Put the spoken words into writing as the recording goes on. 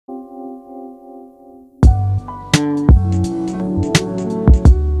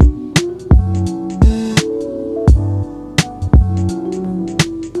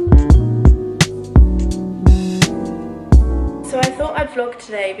Vlog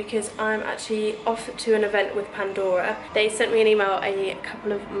today because I'm actually off to an event with Pandora. They sent me an email a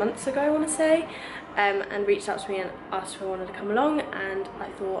couple of months ago, I want to say, and reached out to me and asked if I wanted to come along, and I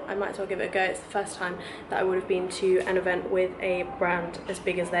thought I might as well give it a go. It's the first time that I would have been to an event with a brand as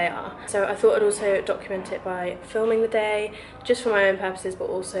big as they are. So I thought I'd also document it by filming the day, just for my own purposes, but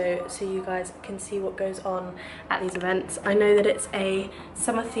also so you guys can see what goes on at these events. I know that it's a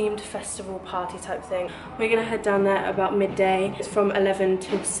summer themed festival party type thing. We're gonna head down there about midday. It's from 11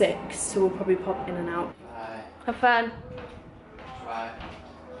 till 6, so we'll probably pop in and out. Bye. Have fun. Bye.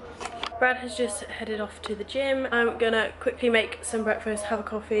 Brad has just headed off to the gym. I'm gonna quickly make some breakfast, have a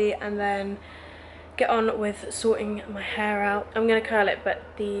coffee, and then get on with sorting my hair out. I'm gonna curl it, but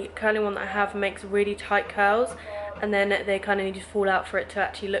the curling one that I have makes really tight curls, and then they kind of need to fall out for it to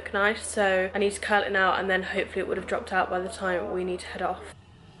actually look nice. So I need to curl it now, and then hopefully it would have dropped out by the time we need to head off.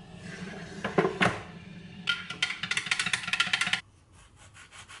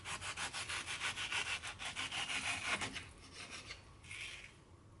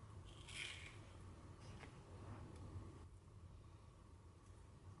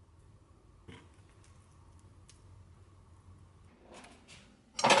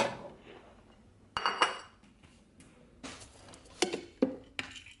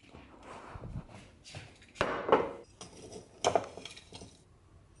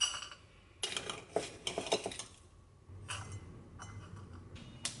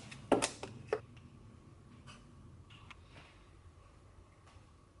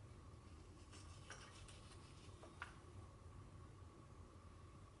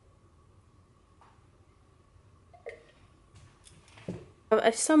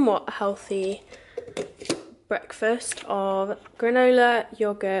 A somewhat healthy breakfast of granola,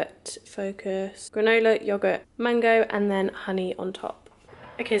 yogurt, focus, granola, yogurt, mango, and then honey on top.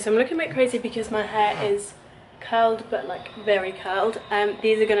 Okay, so I'm looking a bit crazy because my hair is curled, but like very curled.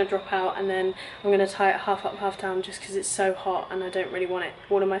 These are gonna drop out, and then I'm gonna tie it half up, half down, just because it's so hot and I don't really want it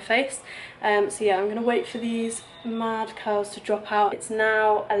all on my face. So yeah, I'm gonna wait for these mad curls to drop out. It's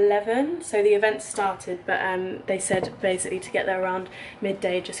now 11, so the event started, but they said basically to get there around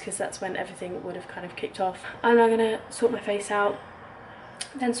midday, just because that's when everything would have kind of kicked off. I'm now gonna sort my face out,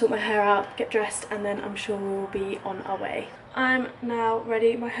 then sort my hair out, get dressed, and then I'm sure we'll be on our way. I'm now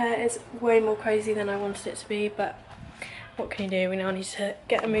ready. My hair is way more crazy than I wanted it to be, but what can you do? We now need to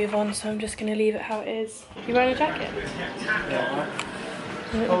get a move on, so I'm just going to leave it how it is. You wearing a jacket? Yeah.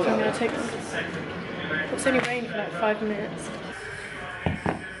 I don't know if I'm going to take them. It's only rained for like 5 minutes.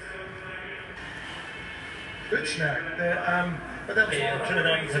 Good snack. But that was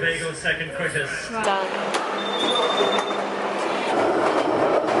Trinidad and Tobago's second quickest. Done.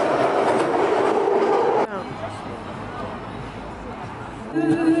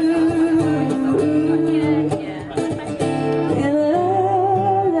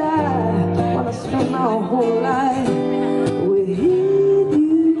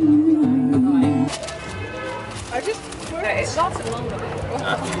 It lasted longer.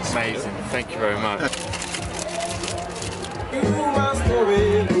 Amazing, thank you very much.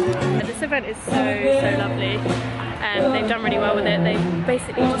 This event is so lovely. They've done really well with it. They've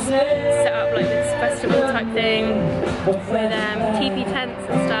basically just set up like this festival type thing with teepee tents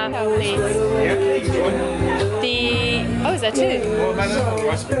and stuff. Oh, is there two?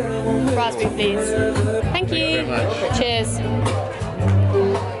 Raspberry, please. Thank you. Cheers.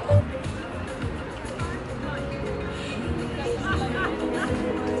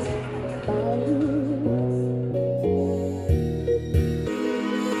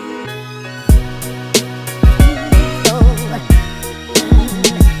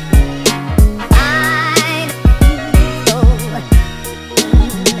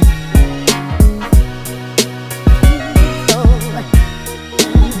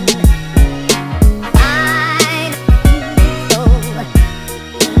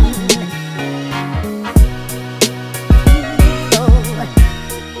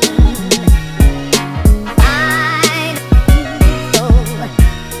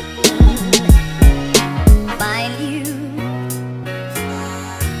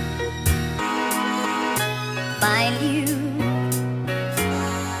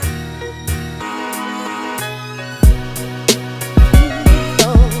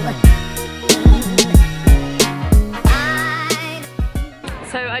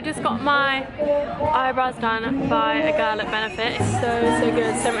 I just got my eyebrows done by a girl at Benefit. It's so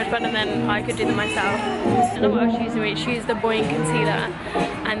good, so much better than I could do them myself. I don't know what else she's doing. She used the Boying concealer,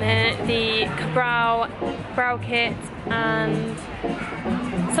 and then the brow kit and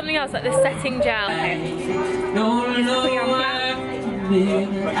something else like the setting gel. I'm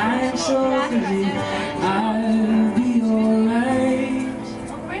so busy, I'll be alright.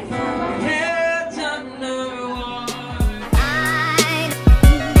 Heads underwater.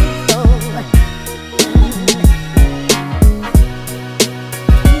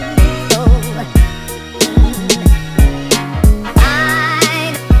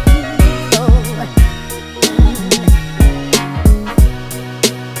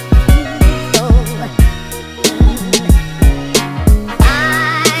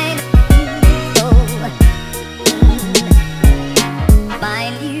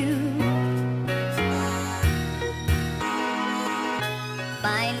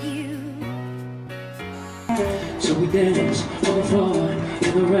 So we dance on the floor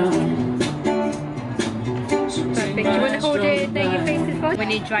in the realm. Do you want to hold it that your face is for?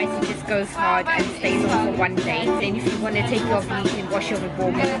 When it dries, it just goes hard and stays on for one day. Then if you want to take it off, you can wash it with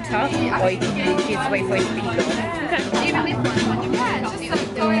warm water, or you can just wait for it to peel off. Okay. Even this one, yeah,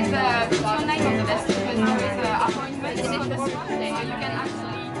 just there is a name on the list because there is an appointment in this one, you can actually.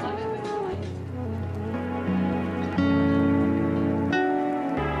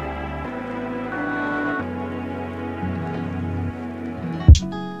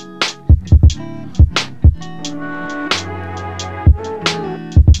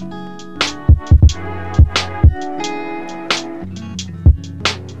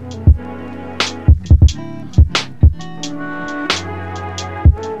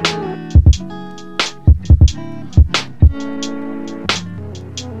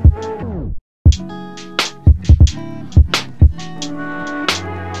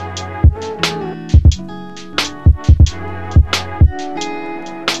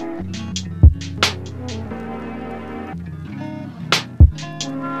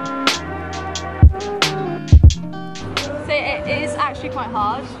 It is actually quite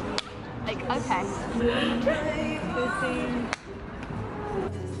hard. Like, okay.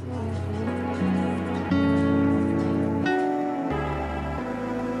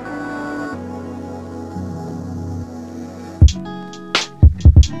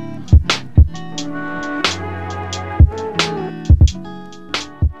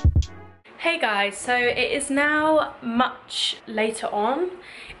 Hey guys, so it is now much later on.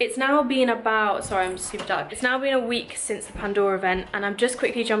 It's now been about, sorry I'm super dark. It's now been a week since the Pandora event and I'm just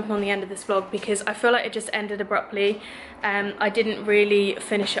quickly jumping on the end of this vlog because I feel like it just ended abruptly. I didn't really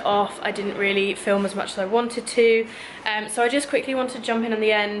finish it off. I didn't really film as much as I wanted to. So I just quickly wanted to jump in on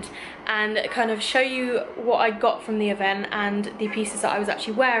the end and kind of show you what I got from the event and the pieces that I was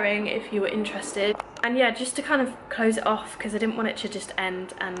actually wearing if you were interested. And yeah, just to kind of close it off because I didn't want it to just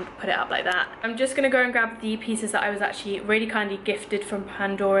end and put it up like that. I'm just gonna go and grab the pieces that I was actually really kindly gifted from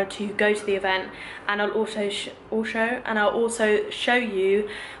Pandora to go to the event, and I'll also show you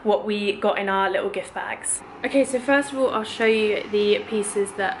what we got in our little gift bags. Okay, so first of all, I'll show you the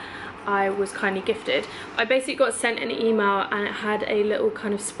pieces that I was kindly gifted. I basically got sent an email and it had a little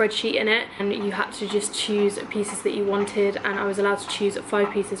kind of spreadsheet in it and you had to just choose pieces that you wanted, and I was allowed to choose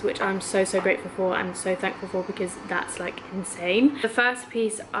 5 pieces, which I'm so grateful for and so thankful for because that's like insane. The first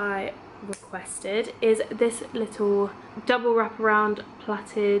piece I requested is this little double wraparound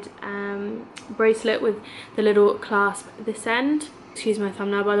plaited bracelet with the little clasp at this end. Excuse my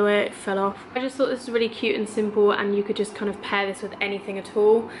thumbnail, by the way, it fell off. I just thought this was really cute and simple and you could just kind of pair this with anything at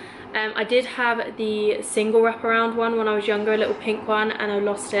all. I did have the single wraparound one when I was younger, a little pink one, and I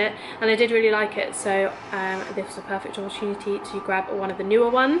lost it and I did really like it, so this was a perfect opportunity to grab one of the newer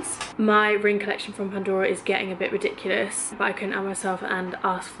ones. My ring collection from Pandora is getting a bit ridiculous, but I couldn't help myself and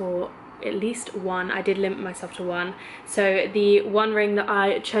asked for at least one. I did limit myself to one, so the one ring that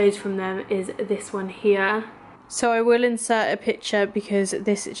I chose from them is this one here. So I will insert a picture because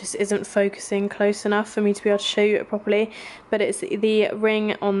this just isn't focusing close enough for me to be able to show you it properly, but it's the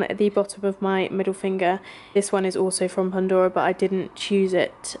ring on the bottom of my middle finger. This one is also from Pandora, but I didn't choose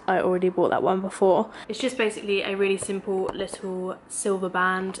it. I already bought that one before. It's just basically a really simple little silver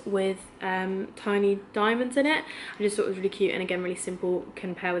band with tiny diamonds in it. I just thought it was really cute and again really simple,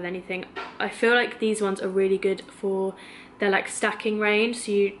 can pair with anything. I feel like these ones are really good for their like stacking range,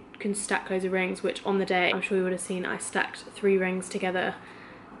 so you can stack loads of rings, which on the day I'm sure you would have seen I stacked 3 rings together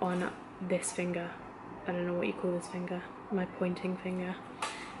on this finger. I don't know what you call this finger, my pointing finger.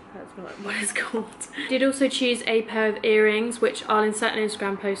 That's not what it's called. I did also choose a pair of earrings, which I'll insert an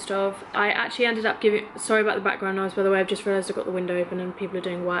Instagram post of. I actually ended up giving, sorry about the background noise by the way, I've just realised I've got the window open and people are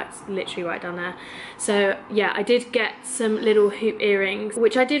doing work literally right down there. So yeah, I did get some little hoop earrings,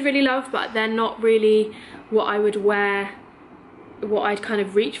 which I did really love, but they're not really what I would wear what I'd kind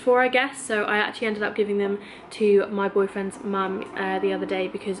of reached for, I guess. So I actually ended up giving them to my boyfriend's mum the other day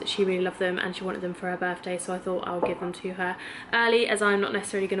because she really loved them and she wanted them for her birthday, so I thought I'll give them to her early, as I'm not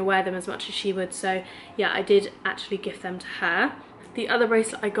necessarily going to wear them as much as she would. So yeah, I did actually gift them to her. The other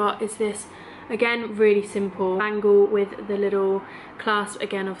bracelet I got is this, again, really simple bangle with the little clasp,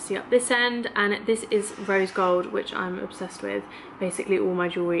 again obviously up this end, and this is rose gold, which I'm obsessed with. Basically all my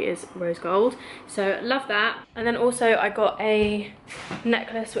jewellery is rose gold, so love that. And then also I got a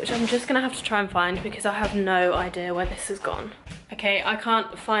necklace, which I'm just gonna have to try and find because I have no idea where this has gone. Okay, I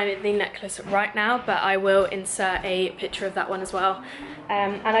can't find the necklace right now, but I will insert a picture of that one as well.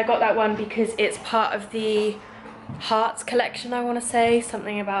 And I got that one because it's part of the hearts collection, I want to say.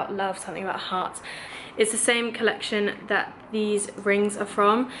 Something about love, something about hearts. It's the same collection that these rings are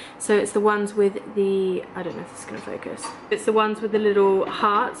from. So it's the ones with the, I don't know if this is going to focus. It's the ones with the little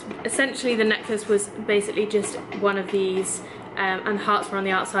hearts. Essentially the necklace was basically just one of these, and the hearts were on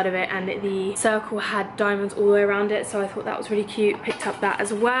the outside of it, and the circle had diamonds all the way around it, so I thought that was really cute. Picked up that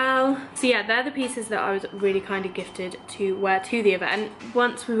as well. So yeah, they're the pieces that I was really kind of gifted to wear to the event.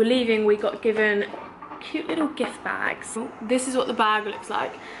 Once we were leaving, we got given cute little gift bags. This is what the bag looks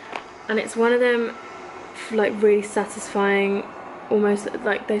like, and it's one of them like really satisfying, almost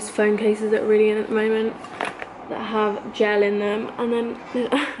like those phone cases that are really in at the moment that have gel in them. And then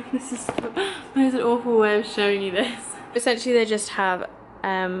this is an awful way of showing you this. Essentially they just have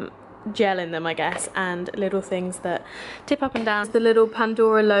gel in them, I guess, and little things that tip up and down. The little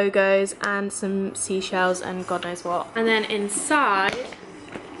Pandora logos and some seashells and God knows what. And then inside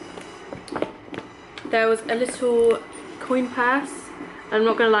there was a little coin purse. I'm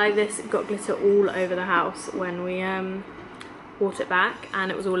not gonna lie, this got glitter all over the house when we brought it back,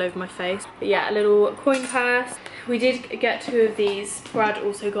 and it was all over my face. But yeah, a little coin purse. We did get 2 of these. Brad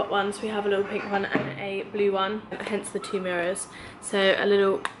also got one, so we have a little pink one and a blue one, hence the 2 mirrors. So a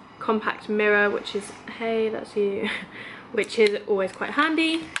little compact mirror, which is, hey, that's you, which is always quite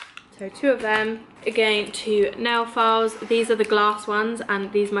handy. So 2 of them. Again, 2 nail files. These are the glass ones,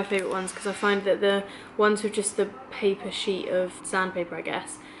 and these are my favourite ones because I find that the ones with just the paper sheet of sandpaper, I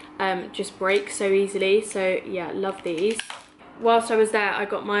guess, just break so easily. So yeah, love these. Whilst I was there, I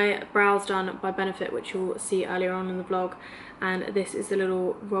got my brows done by Benefit, which you'll see earlier on in the vlog, and this is the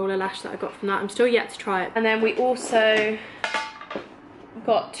little roller lash that I got from that. I'm still yet to try it. And then we also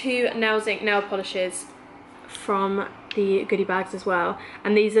got 2 Nails Inc nail polishes from the goodie bags as well,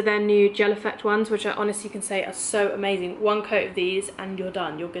 and these are their new gel effect ones, which I honestly can say are so amazing. 1 coat of these and you're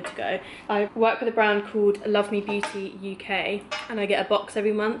done, you're good to go. I work with a brand called Love Me Beauty UK, and I get a box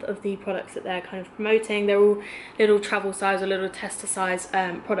every month of the products that they're kind of promoting. They're all little travel size or little tester size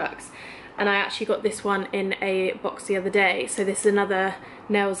products, and I actually got this one in a box the other day. So this is another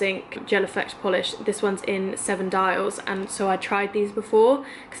Nails Inc gel effect polish. This one's in 7 dials, and so I tried these before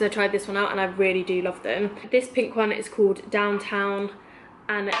because I tried this one out and I really do love them. This pink one is called Downtown,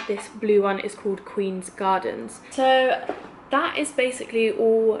 and this blue one is called Queen's Gardens. So that is basically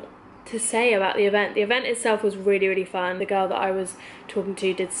all to say about the event. The event itself was really, really fun. The girl that I was talking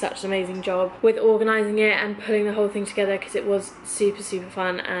to did such an amazing job with organising it and putting the whole thing together, because it was super, super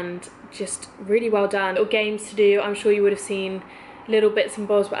fun and just really well done. Little games to do. I'm sure you would have seen little bits and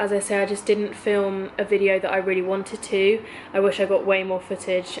bobs, but as I say, I just didn't film a video that I really wanted to. I wish I got way more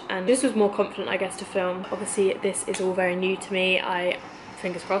footage and just was more confident, I guess, to film. Obviously this is all very new to me.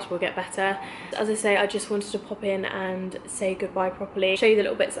 Fingers crossed will get better. As I say, I just wanted to pop in and say goodbye properly, show you the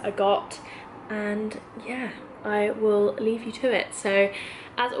little bits that I got, and yeah, I will leave you to it. So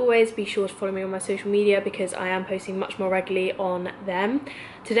as always, be sure to follow me on my social media because I am posting much more regularly on them.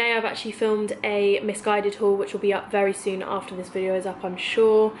 Today I've actually filmed a misguided haul, which will be up very soon after this video is up, I'm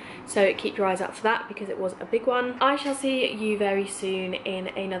sure, so keep your eyes out for that because it was a big one. I shall see you very soon in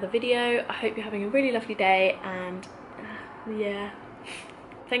another video. I hope you're having a really lovely day, and yeah,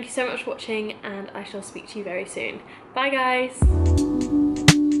 thank you so much for watching, and I shall speak to you very soon. Bye guys!